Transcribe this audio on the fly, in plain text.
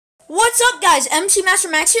What's up, guys? MC Master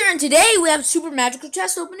Max here, and today we have a super magical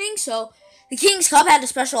chest opening. So the King's Cup had a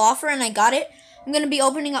special offer, and I got it. I'm gonna be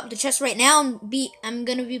opening up the chest right now, and I'm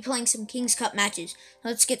gonna be playing some King's Cup matches.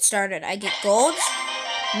 Let's get started. I get golds,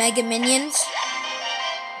 mega minions,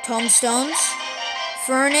 tombstones,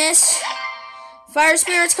 furnace, fire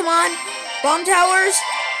spirits. Come on, bomb towers.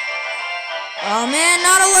 Oh man,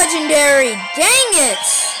 not a legendary. Dang it!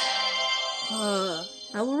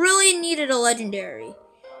 I really needed a legendary.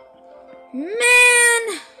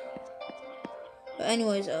 Man. But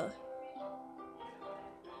anyways, I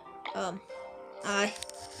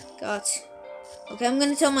got. Okay, I'm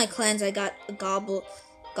gonna tell my clans I got a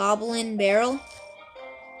goblin barrel.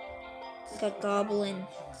 Got goblin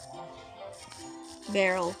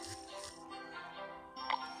barrel.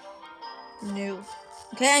 New.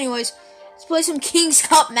 Okay, anyways, let's play some King's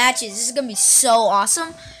Cup matches. This is gonna be so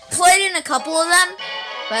awesome. Played in a couple of them.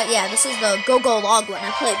 But yeah, this is the go log one.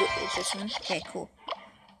 I played with this one. Okay, cool.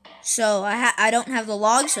 So I don't have the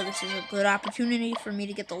log, so this is a good opportunity for me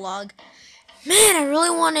to get the log. Man, I really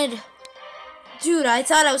wanted. Dude, I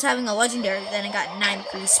thought I was having a legendary, then I got 9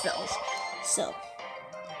 free spells. So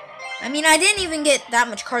I mean, I didn't even get that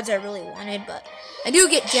much cards I really wanted, but I do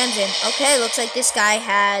get gems in. Okay, looks like this guy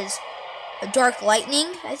has a dark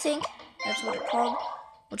lightning. I think that's what it's called.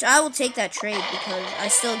 Which I will take that trade because I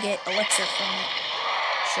still get elixir from it.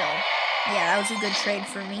 So, yeah, that was a good trade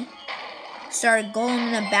for me. Started golem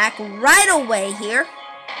in the back right away here.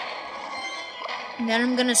 And then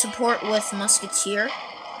I'm going to support with musketeer.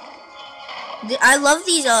 I love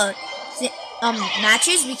these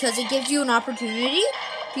matches because it gives you an opportunity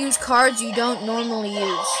to use cards you don't normally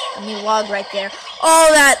use. I mean, log right there.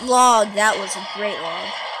 Oh, that log. That was a great log.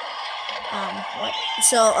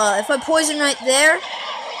 So, if I poison right there,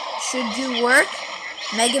 should do work.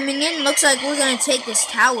 Mega Minion, looks like we're gonna take this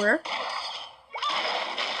tower.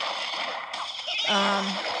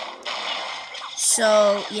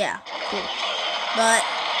 So yeah, cool. But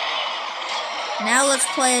now let's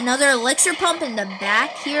play another elixir pump in the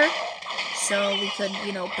back here, so we could,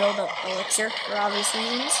 you know, build up elixir for obvious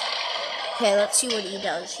reasons. Okay, let's see what he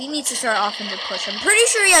does. He needs to start offensive push. I'm pretty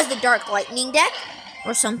sure he has the Dark Lightning deck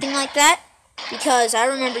or something like that, because I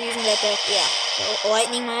remember using that deck. Yeah. So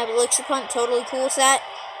lightning, I have elixir pump, totally cool with that,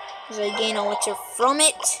 because I gain elixir from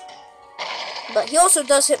it. But he also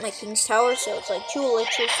does hit my King's Tower, so it's like 2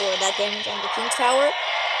 elixir for that damage on the King's Tower,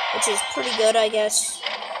 which is pretty good, I guess.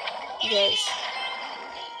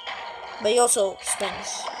 But he also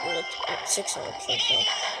spends 6 elixir, so.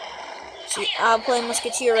 See, I'll play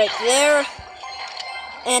Musketeer right there.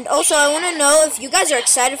 And also, I want to know if you guys are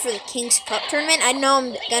excited for the King's Cup tournament. I know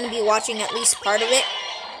I'm going to be watching at least part of it.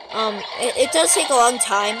 It does take a long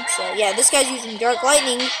time, so yeah, this guy's using Dark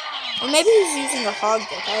Lightning, or maybe he's using the Hog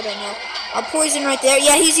deck, I don't know. I'll poison right there.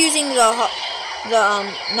 Yeah, he's using he's not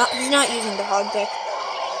using the Hog deck.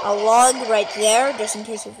 A log right there, just in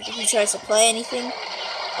case if he tries to play anything.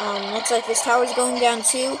 Looks like this tower's going down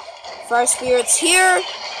too. Fire Spirits here,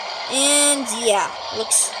 and yeah,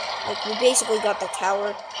 looks like we basically got the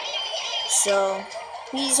tower. So,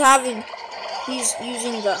 he's using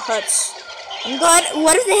the huts. I'm glad.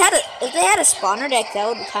 What if they had a spawner deck? That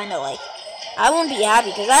would be kind of like. I won't be happy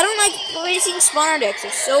because I don't like racing spawner decks.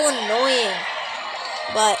 They're so annoying.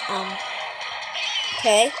 But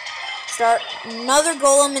okay. Start another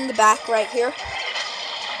golem in the back right here.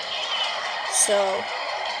 So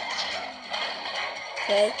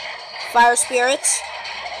okay, fire spirits,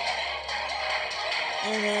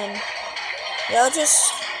 and then yeah,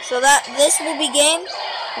 this will be game.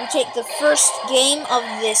 We take the first game of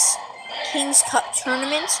this King's Cup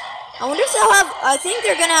tournament. I wonder if they'll have, I think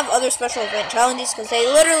they're going to have other special event challenges because they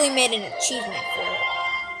literally made an achievement for it.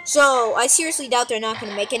 So, I seriously doubt they're not going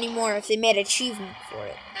to make any more if they made an achievement for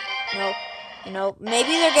it. You know,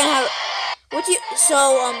 maybe they're going to have, what do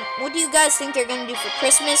you guys think they're going to do for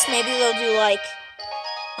Christmas? Maybe they'll do like,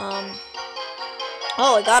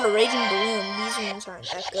 oh, I got a Raging Balloon. These ones aren't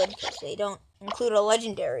that good because they don't include a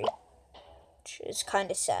legendary, which is kind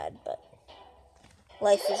of sad, but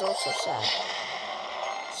life is also sad.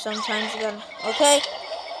 Sometimes you gotta. Okay.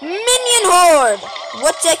 Minion Horde!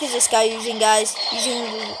 What deck is this guy using, guys? He's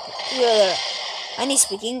using. I need to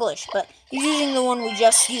speak English, but he's using the one we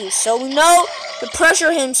just used. So we know to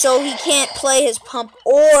pressure him so he can't play his pump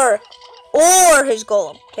or his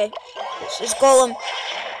golem. Okay? His golem.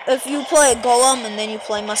 If you play a golem and then you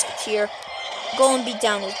play musketeer, golem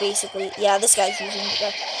beatdown is basically. Yeah, this guy's using the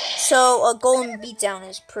deck. So a golem beatdown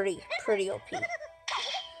is pretty OP.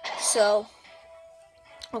 So,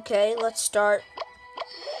 okay, let's start.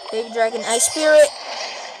 Baby Dragon Ice Spirit.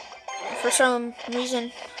 For some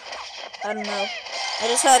reason, I don't know. I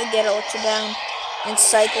just had to get Ultra down and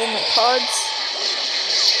cycle my cards.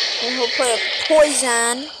 And he'll play a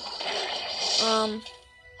poison.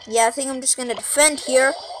 Yeah, I think I'm just gonna defend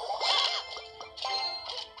here.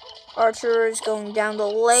 Archer is going down the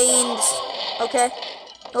lane. Okay.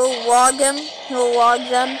 He'll log him. He'll log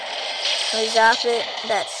them. I zap it.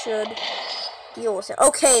 That should deal with it.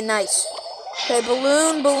 Okay, nice. Okay,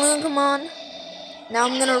 balloon, come on. Now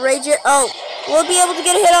I'm gonna rage it. Oh, we'll be able to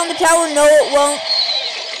get a hit on the tower. No, it won't.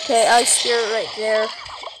 Okay, Ice Spirit right there.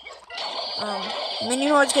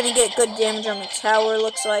 Minion Horde's gonna get good damage on the tower,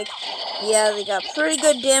 looks like. Yeah, they got pretty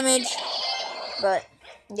good damage. But,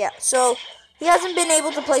 yeah, so he hasn't been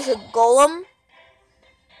able to place a golem.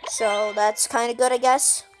 So that's kind of good, I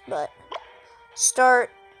guess. But,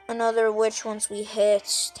 start another witch once we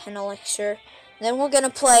hit 10 elixir. Then we're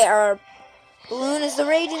gonna play our balloon is the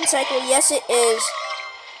raging cycle. Yes, it is.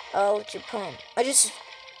 What's your poem? Man,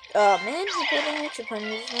 I put an extra poem.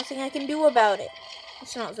 There's nothing I can do about it.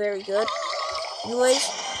 It's not very good. Anyways,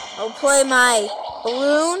 I'll play my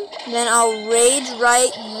balloon, then I'll rage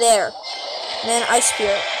right there. Then Ice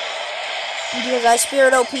Spirit. Because Ice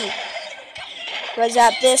Spirit OP. Do I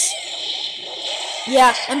zap this?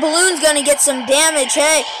 Yeah, and balloon's gonna get some damage.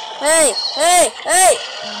 Hey!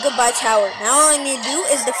 Goodbye, tower. Now all I need to do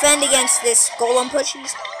is defend against this golem push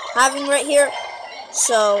he's having right here.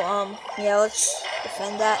 So, yeah, let's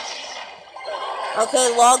defend that. Okay,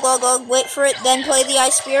 log, wait for it, then play the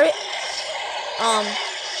Ice Spirit.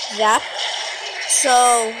 Zap.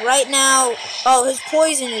 So, right now, his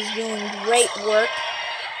poison is doing great work.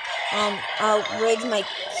 I'll rage my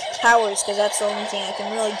towers, because that's the only thing I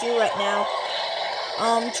can really do right now.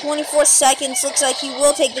 24 seconds, looks like he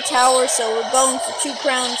will take the tower, so we're going for 2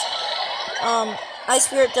 crowns. Ice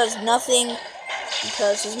Spirit does nothing,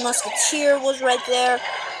 because his Musketeer was right there.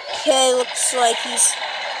 Okay, looks like he's,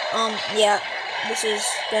 yeah, this is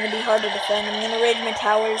gonna be hard to defend. I'm gonna rage my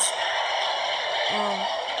towers.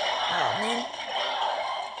 Oh man.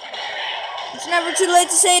 It's never too late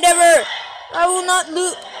to say never! I will not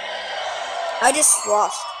lose. I just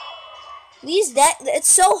lost. These it's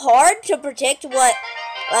so hard to predict what,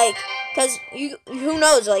 like, cause who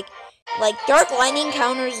knows, like Dark Lightning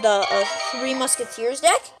counters the 3 Musketeers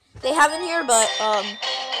deck they have in here, but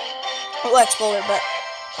Wax Bowler, but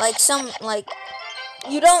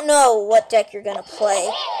you don't know what deck you're gonna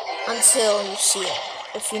play until you see it,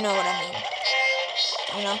 if you know what I mean.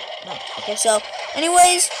 You know? No. Okay, so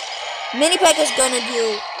anyways, Mini Peck is gonna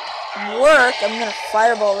do work. I'm gonna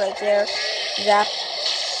Fireball right there. Zap.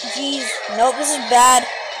 Jeez. Nope, this is bad.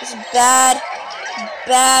 This is bad.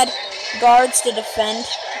 Bad. Guards to defend.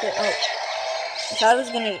 Okay, oh. I thought I was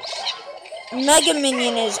gonna... Mega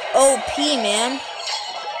Minion is OP, man.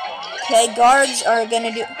 Okay, guards are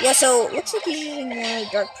gonna do... Yeah, so it looks like he's using one of the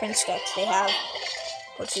Dark Prince decks they have,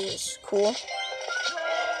 which is cool.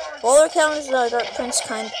 Bowler counters the Dark Prince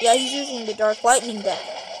kind... Yeah, he's using the Dark Lightning deck.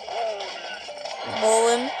 Bowl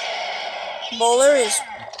him. Bowler is...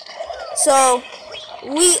 So... I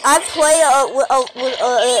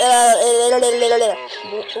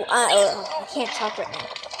can't talk right now.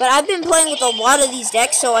 But I've been playing with a lot of these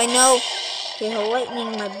decks, so I know... Okay, he'll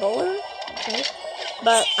lightning my bowler. Okay.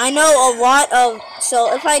 But I know a lot of...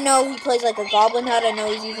 So if I know he plays like a Goblin Hut, I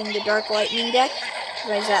know he's using the Dark Lightning deck.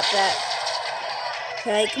 So I zap that.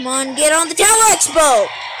 Okay, come on, get on the Tower Expo!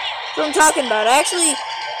 That's what I'm talking about. I actually...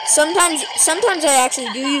 Sometimes I actually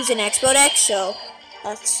do use an Expo deck, so...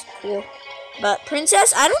 That's cool. But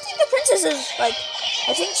Princess, I don't think the Princess is, like...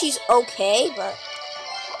 I think she's okay, but...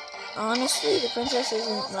 Honestly, the Princess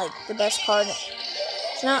isn't, like, the best card.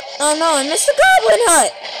 It's not... Oh, no, I missed the Goblin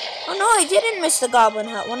Hut! Oh, no, I didn't miss the Goblin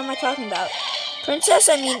Hut. What am I talking about? Princess,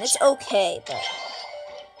 I mean, it's okay, but...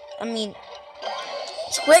 I mean...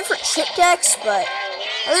 It's great for chip decks, but...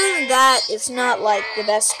 Other than that, it's not, like, the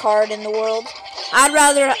best card in the world. I'd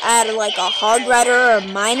rather add, like, a Hog Rider or a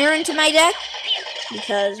Miner into my deck.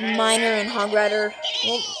 Because Miner and Hog Rider...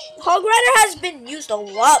 Well, Hog Rider has been used a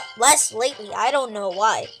lot less lately. I don't know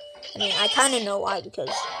why. I mean, I kind of know why,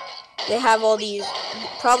 because they have all these...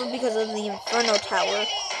 Probably because of the Inferno Tower.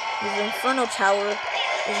 The Inferno Tower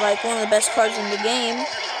is, like, one of the best cards in the game.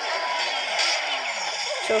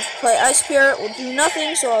 So if I play Ice Spirit, will do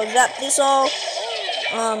nothing, so I'll zap this all.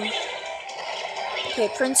 Okay,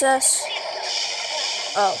 Princess.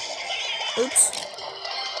 Oh. Oops.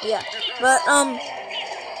 Yeah. But,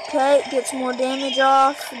 okay, gets more damage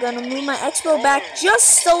off. Gonna move my Expo back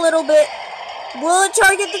just a little bit. Will it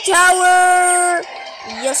target the tower?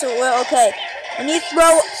 Yes, it will. Okay. I need to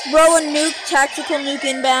throw a nuke, tactical nuke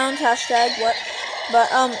inbound, hashtag what?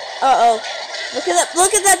 But, uh-oh. Look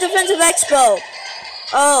at that defensive Expo.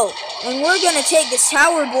 Oh, And we're gonna take this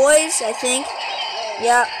tower, boys, I think.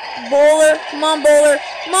 Yeah, Bowler, come on, Bowler.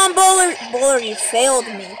 Come on, Bowler. Bowler, you failed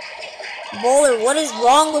me. Bowler, what is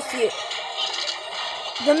wrong with you?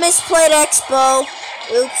 The misplayed Expo.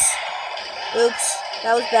 Oops. Oops.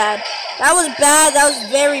 That was bad. That was bad. That was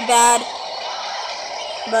very bad.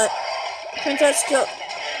 But Princess killed.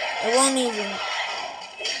 It won't even.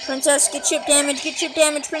 Princess, get chip damage. Get chip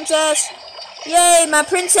damage, Princess. Yay, my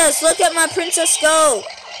princess. Look at my princess go.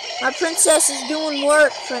 My princess is doing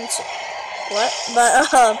work, Princess. What?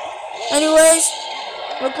 But, anyways,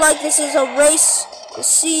 look like this is a race to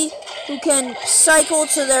see who can cycle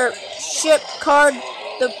to their ship card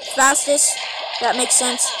the fastest. That makes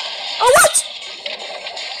sense. Oh, what?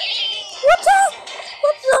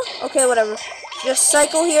 What the? Okay, whatever. Just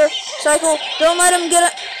cycle here. Cycle. Don't let him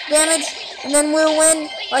get damage. And then we'll win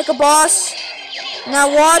like a boss.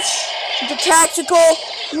 Now watch the tactical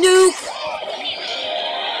nuke.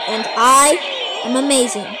 And I am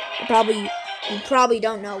amazing. You probably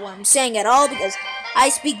don't know what I'm saying at all because I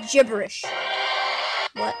speak gibberish.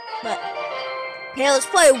 What? But okay, let's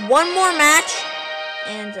play one more match.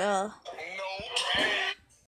 And